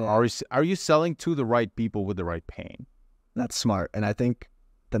the first one. Are you selling to the right people with the right pain? That's smart. And I think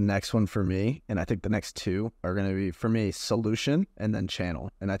the next one for me, and I think the next two are going to be, for me, solution and then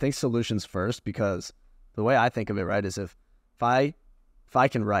channel. And I think solutions first, because the way I think of it, right, is if I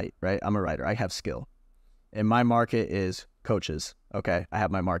can write, right, I'm a writer, I have skill. And my market is coaches. Okay, I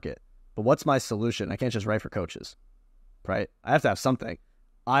have my market. But what's my solution? I can't just write for coaches, right? I have to have something.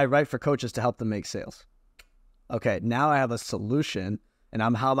 I write for coaches to help them make sales. Okay, now I have a solution, and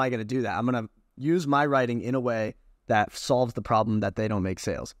how am I going to do that? I'm going to use my writing in a way that solves the problem that they don't make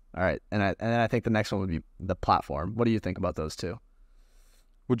sales. All right, and I think the next one would be the platform. What do you think about those two?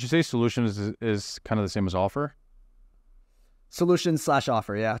 Would you say solution is kind of the same as offer?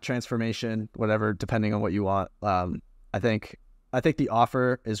 Solution/offer, yeah. Transformation, whatever, depending on what you want. I think the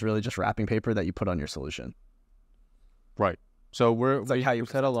offer is really just wrapping paper that you put on your solution. Right. So we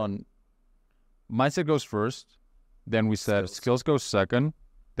settle on mindset goes first, then we said skills goes second,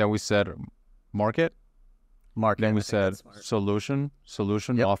 then we said market, then we said solution,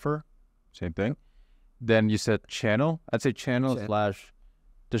 yep. Offer, same thing. Then you said channel. I'd say channel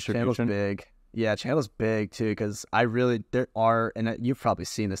 / distribution. Channel's big. Yeah, channel's big too, because there are, and you've probably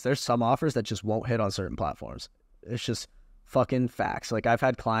seen this, there's some offers that just won't hit on certain platforms. It's just fucking facts. Like I've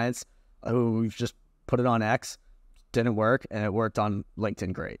had clients who we've just put it on X, didn't work, and it worked on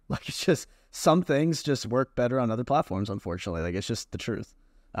LinkedIn great. Like, it's just, some things just work better on other platforms, unfortunately. Like, it's just the truth.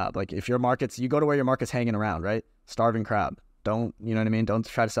 Like, if your market's, you go to where your market's hanging around, right? Starving crowd. Don't, you know what I mean? Don't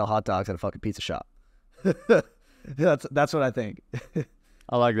try to sell hot dogs at a fucking pizza shop. That's what I think.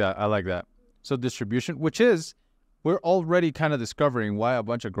 I like that. So distribution, which is, we're already kind of discovering why a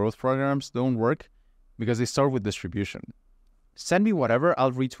bunch of growth programs don't work, because they start with distribution. Send me whatever,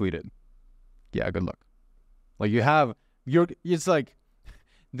 I'll retweet it. Yeah, good luck. Like, it's like,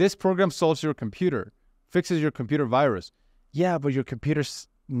 this program solves your computer, fixes your computer virus. Yeah, but your computer's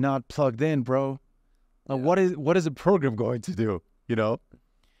not plugged in, bro. Like, what is a program going to do, you know?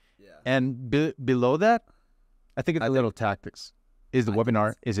 Yeah. And below that, I think it's little tactics. Is the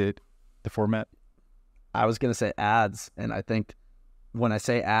webinar, is it the format? I was going to say ads, and I think when I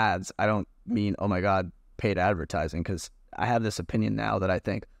say ads, I don't mean, oh my God, paid advertising, because I have this opinion now that I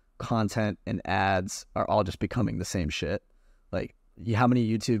think content and ads are all just becoming the same shit. Like, how many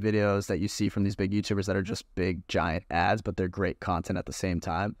YouTube videos that you see from these big YouTubers that are just big, giant ads, but they're great content at the same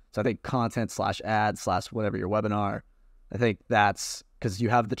time? So I think content / ads / whatever your webinar, I think that's because you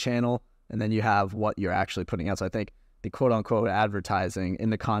have the channel and then you have what you're actually putting out. So I think the quote unquote advertising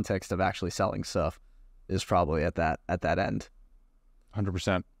in the context of actually selling stuff is probably at that end.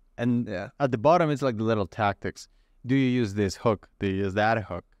 100%. And at the bottom, it's like the little tactics. Do you use this hook? Do you use that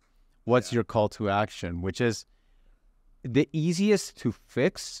hook? What's your call to action? Which is the easiest to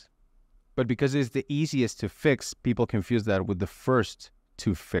fix, but because it's the easiest to fix, people confuse that with the first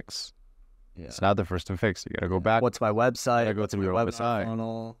to fix. Yeah. It's not the first to fix. You got to go back. What's my website? You got to go through your website.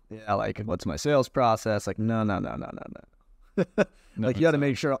 Funnel. Yeah, like, what's my sales process? Like, no. Like, you got to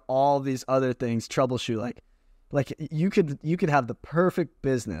make sure all these other things troubleshoot. Like you could have the perfect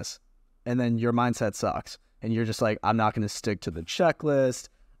business, and then your mindset sucks, and you're just like, I'm not going to stick to the checklist.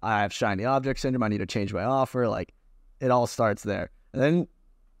 I have shiny object syndrome. I need to change my offer. Like, it all starts there. And then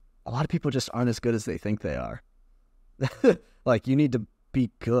a lot of people just aren't as good as they think they are. Like, you need to be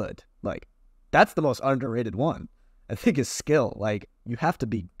good. Like, that's the most underrated one, I think, is skill. Like, you have to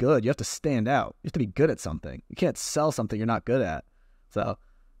be good. You have to stand out. You have to be good at something. You can't sell something you're not good at. So,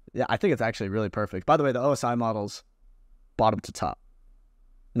 yeah, I think it's actually really perfect. By the way, the OSI model's bottom to top,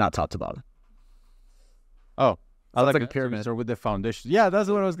 not top to bottom. Oh, I like a pyramid. Or with the foundation. Yeah, that's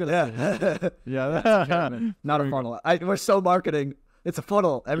what I was going to say. Yeah, that's a pyramid. Not a funnel. We're so marketing. It's a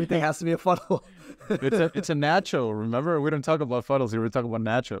funnel. Everything has to be a funnel. It's a nacho. Remember, we don't talk about funnels here. We talk about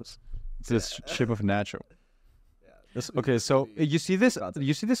nachos. It's this shape of a nacho. Okay, so you see this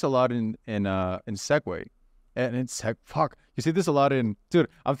a lot in Segway, and in fuck. You see this a lot in, dude,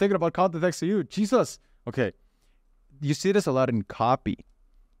 I'm thinking about content thanks to you. Jesus. Okay. You see this a lot in copy.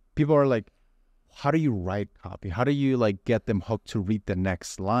 People are like, how do you write copy? How do you like get them hooked to read the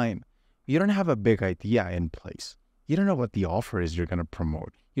next line? You don't have a big idea in place. You don't know what the offer is you're going to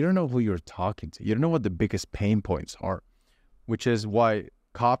promote. You don't know who you're talking to. You don't know what the biggest pain points are, which is why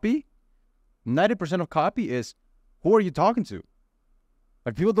copy, 90% of copy is, who are you talking to?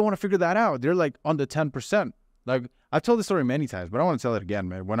 Like, people don't want to figure that out. They're like on the 10%. Like, I've told this story many times, but I want to tell it again,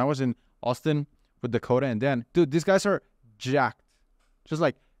 man. When I was in Austin with Dakota and Dan, dude, these guys are jacked. Just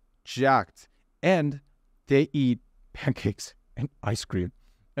like jacked. And they eat pancakes and ice cream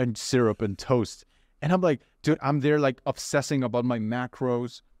and syrup and toast. And I'm like, dude, I'm there like obsessing about my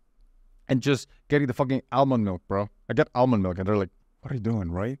macros and just getting the fucking almond milk, bro. I got almond milk and they're like, what are you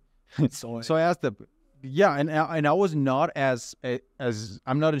doing, right? So I asked them, yeah, and I was not as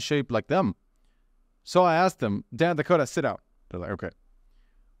I'm not in shape like them. So I asked them, Dan, Dakota, sit out. They're like, okay.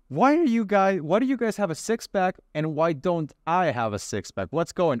 Why do you guys have a six-pack and why don't I have a six-pack?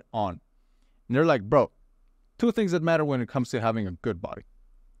 What's going on? And they're like, bro, two things that matter when it comes to having a good body.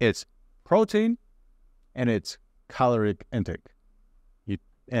 It's protein and it's caloric intake.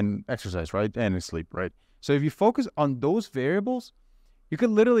 And exercise, right? And sleep, right? So if you focus on those variables, you could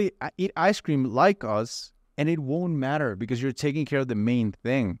literally eat ice cream like us and it won't matter because you're taking care of the main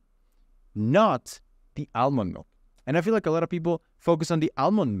thing, not the almond milk. And I feel like a lot of people focus on the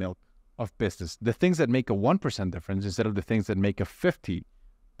almond milk of business, the things that make a 1% difference instead of the things that make a 50%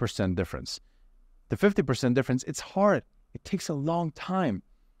 difference. The 50% difference, it's hard. It takes a long time.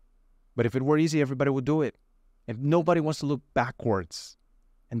 But if it were easy, everybody would do it. If nobody wants to look backwards.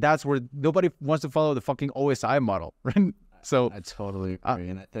 And that's where nobody wants to follow the fucking OSI model, right? So I totally agree.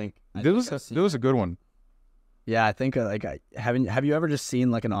 And I think this was a good one. Yeah, I think have you ever just seen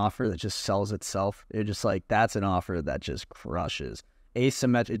like an offer that just sells itself? You're just like, that's an offer that just crushes.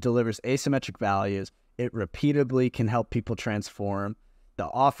 It delivers asymmetric values. It repeatedly can help people transform. The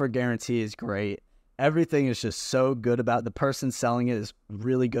offer guarantee is great. everything is just so good about the person selling it is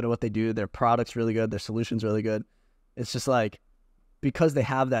really good at what they do. Their product's really good. Their solution's really good. It's just like, because they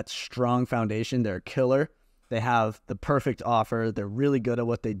have that strong foundation, they're a killer. They have the perfect offer. They're really good at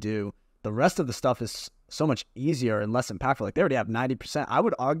what they do. The rest of the stuff is so much easier and less impactful. Like, they already have 90%. I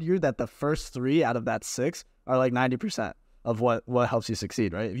would argue that the first 3 out of that 6 are like 90% of what helps you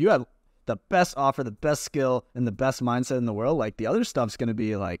succeed, right? If you have the best offer, the best skill, and the best mindset in the world, like, the other stuff's going to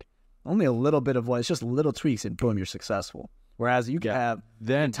be like only a little bit of what, it's just little tweaks and boom, you're successful. Whereas you can have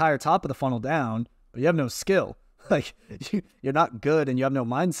the entire top of the funnel down, but you have no skill. Like, you're not good and you have no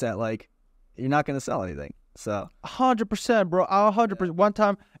mindset. Like, you're not going to sell anything. So 100%, bro. 100%. One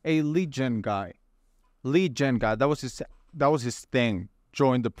time, a lead gen guy, that was his thing,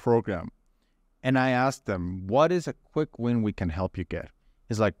 joined the program. And I asked him, what is a quick win we can help you get?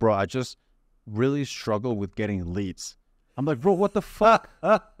 He's like, bro, I just really struggle with getting leads. I'm like, bro, what the fuck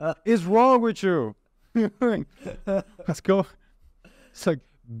is wrong with you? Let's go. It's like,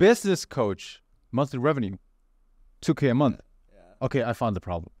 business coach, monthly revenue, $2K a month. Yeah. Okay, I found the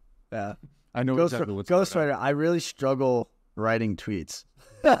problem. Yeah. I know exactly what's going on. Ghostwriter, I really struggle writing tweets.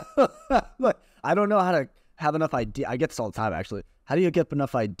 Like, I don't know how to have enough idea. I get this all the time, actually. How do you get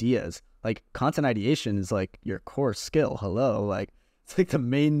enough ideas? Like, content ideation is like your core skill. Hello. Like, it's like the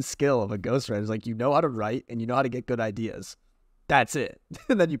main skill of a ghostwriter. It's like, you know how to write and you know how to get good ideas. That's it.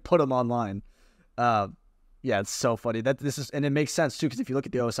 And then you put them online. Yeah, it's so funny. And it makes sense too, because if you look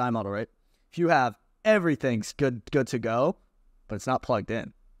at the OSI model, right? If you have everything's good to go, but it's not plugged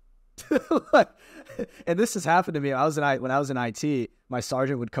in. And this has happened to me. When I was in IT, my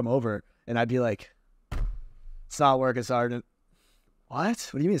sergeant would come over and I'd be like, it's not working, Sergeant. What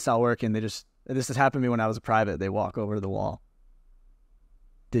do you mean it's not working? This has happened to me when I was a private. They walk over to the wall.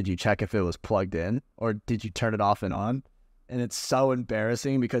 Did you check if it was plugged in, or did you turn it off and on? And it's so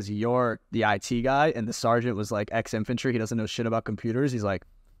embarrassing because you're the IT guy and the sergeant was like ex-infantry. He doesn't know shit about computers. He's like,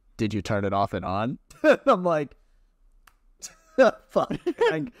 did you turn it off and on? I'm like, fuck.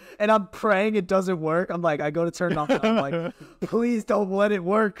 And I'm praying it doesn't work. I'm like, I go to turn it off. I'm like, please don't let it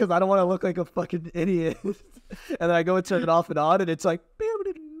work because I don't want to look like a fucking idiot. And then I go and turn it off and on, and it's like,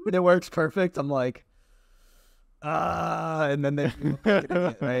 and it works perfect. I'm like, and then they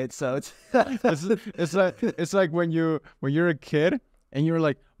right. So it's like when you're a kid and you're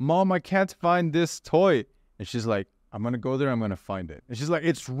like, Mom, I can't find this toy, and she's like, I'm gonna go there. I'm gonna find it. And she's like,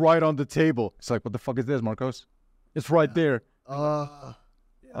 it's right on the table. It's like, what the fuck is this, Marcos? It's right there. Oh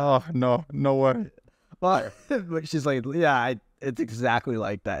no way. But she's like, yeah, it's exactly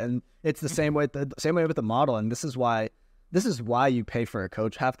like that, and it's the same way with the model. And this is why you pay for a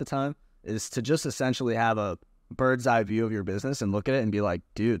coach half the time, is to just essentially have a bird's eye view of your business and look at it and be like,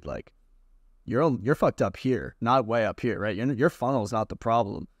 dude, like, you're fucked up here, not way up here, right? Your funnel is not the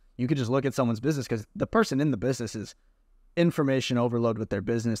problem. You could just look at someone's business, because the person in the business is information overload with their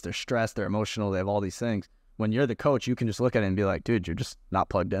business. They're stressed, they're emotional, they have all these things. When you're the coach, you can just look at it and be like, dude, you're just not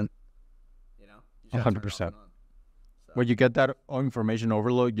plugged in. You know, 100%. When you get that information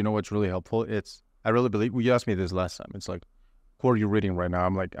overload, you know what's really helpful? I really believe, you asked me this last time. It's like, who are you reading right now?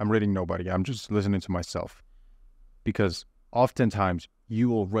 I'm like, I'm reading nobody. I'm just listening to myself. Because oftentimes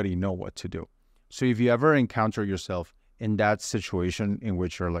you already know what to do. So if you ever encounter yourself in that situation in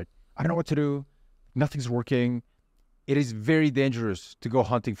which you're like, I don't know what to do, nothing's working, it is very dangerous to go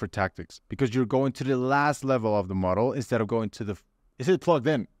hunting for tactics, because you're going to the last level of the model instead of going to is it plugged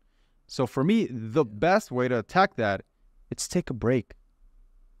in? So for me, the best way to attack that, it's take a break.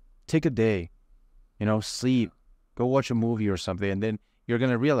 Take a day, sleep, go watch a movie or something, and then you're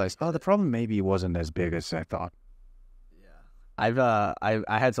going to realize, oh, the problem maybe wasn't as big as I thought. Yeah.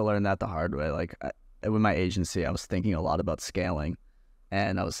 I had to learn that the hard way. Like, with my agency, I was thinking a lot about scaling.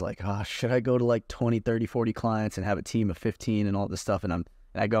 And I was like, oh, should I go to like 20, 30, 40 clients and have a team of 15 and all this stuff? And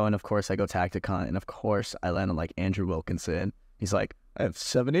I go, and of course I go Tacticon, and of course I land on like Andrew Wilkinson. He's like, I have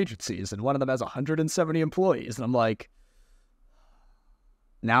 7 agencies and one of them has 170 employees. And I'm like,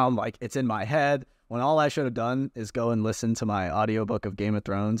 now I'm like, it's in my head, when all I should have done is go and listen to my audiobook of Game of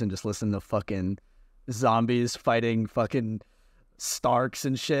Thrones and just listen to fucking zombies fighting fucking Starks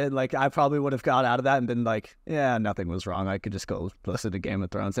and shit. Like, I probably would have got out of that and been like, yeah, nothing was wrong. I could just go listen to Game of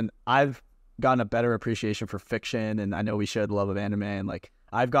Thrones. And I've gotten a better appreciation for fiction, and I know we share the love of anime, and like,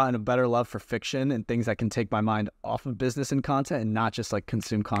 I've gotten a better love for fiction and things that can take my mind off of business and content, and not just like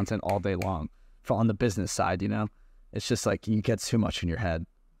consume content all day long on the business side. It's just like, you get too much in your head,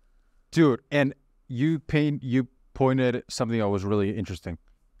 dude. And you pointed something that was really interesting.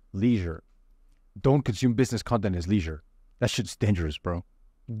 Leisure. Don't consume business content as leisure. That shit's dangerous, bro.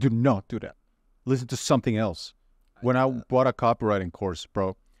 Do not do that. Listen to something else. When I bought a copywriting course,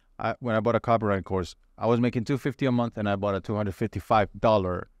 bro, when I bought a copywriting course, I was making $250 a month, and I bought a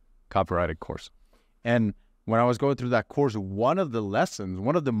 $255 copywriting course. And when I was going through that course, one of the lessons,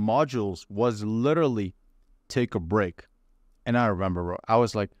 one of the modules was literally take a break. And I remember, bro, I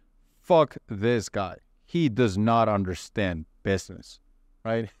was like, fuck this guy. He does not understand business,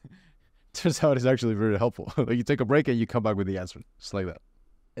 right? Turns out it's actually very helpful. Like, you take a break and you come back with the answer, just like that.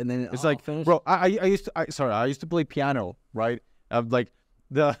 And then it's like, bro, I used to play piano, right? Like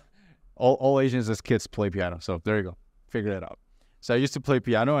all Asians as kids play piano. So there you go, figure it out. So I used to play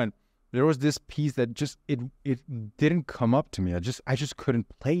piano, and there was this piece that just it didn't come up to me. I just couldn't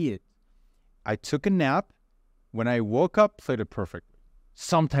play it. I took a nap. When I woke up, played it perfectly.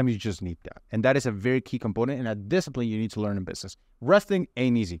 Sometimes you just need that, and that is a very key component and a discipline you need to learn in business. Resting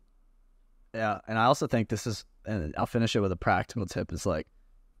ain't easy. Yeah, and I also think this is, and I'll finish it with a practical tip, is like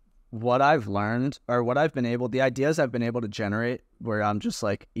what I've learned or what I've been able, the ideas I've been able to generate where I'm just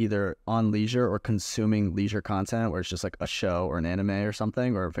like either on leisure or consuming leisure content where it's just like a show or an anime or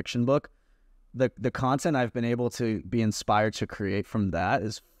something or a fiction book. The content I've been able to be inspired to create from that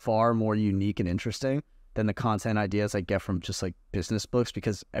is far more unique and interesting than the content ideas I get from just like business books,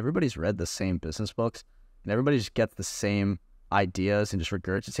 because everybody's read the same business books and everybody just gets the same ideas and just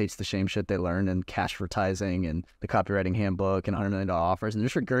regurgitates the same shit they learned in cash advertising and the copywriting handbook and $100 million offers, and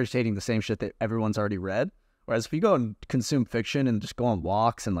just regurgitating the same shit that everyone's already read. Whereas if you go and consume fiction and just go on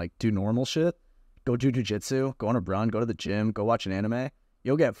walks and like do normal shit, go do jujitsu, go on a run, go to the gym, go watch an anime,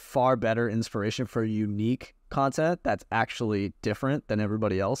 you'll get far better inspiration for unique content that's actually different than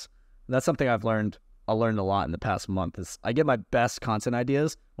everybody else. And that's something I learned a lot in the past month, is I get my best content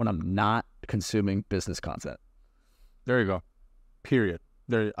ideas when I'm not consuming business content. There you go. Period.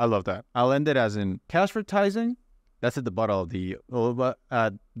 There, I love that. I'll end it as in cash advertising. That's at the bottom of the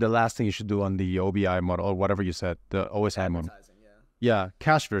last thing you should do on the OBI model or whatever you said, the OSI model. Yeah,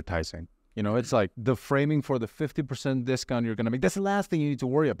 cash advertising. You know, it's like the framing for the 50% discount you're going to make. That's the last thing you need to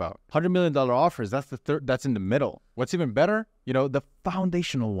worry about. $100 million offers, that's the third, that's in the middle. What's even better? You know, the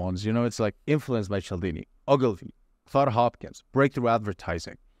foundational ones, you know, it's like Influence by Cialdini, Ogilvy, Claude Hopkins, Breakthrough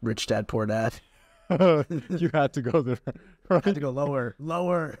Advertising. Rich Dad, Poor Dad. You had to go there. Right? I had to go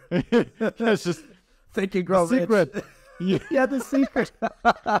lower. It's just Think and Grow Rich. secret. Yeah, the secret.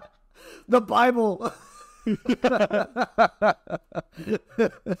 The Bible. But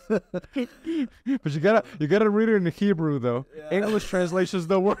you gotta read it in Hebrew though. Yeah. English translations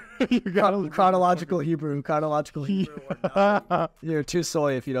don't work. You gotta chronological Hebrew. You're too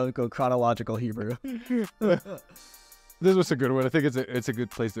soy if you don't go chronological Hebrew. This was a good one. I think it's a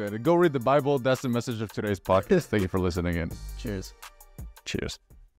good place to end it. Go read the Bible. That's the message of today's podcast. Thank you for listening in. Cheers. Cheers.